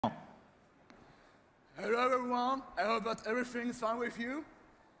Hello everyone, I hope that everything is fine with you.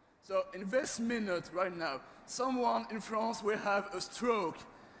 So in this minute right now, someone in France will have a stroke.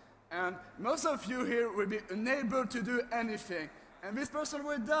 And most of you here will be unable to do anything. And this person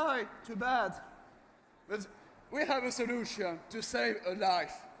will die, too bad. But we have a solution to save a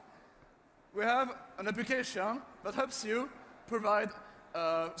life. We have an application that helps you provide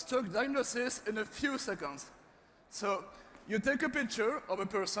stroke diagnosis in a few seconds. So you take a picture of a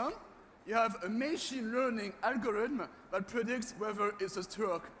person, you have a machine learning algorithm that predicts whether it's a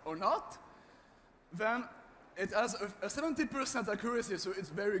stroke or not. Then it has a 70% accuracy, so it's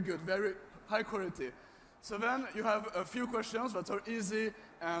very good, very high quality. So then you have a few questions that are easy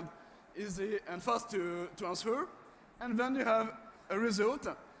and fast to answer. And then you have a result,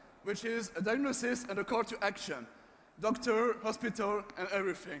 which is a diagnosis and a call to action. Doctor, hospital, and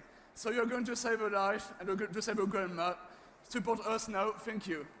everything. So you're going to save a life, and you're going to save your grandma. Support us now. Thank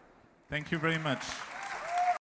you. Thank you very much.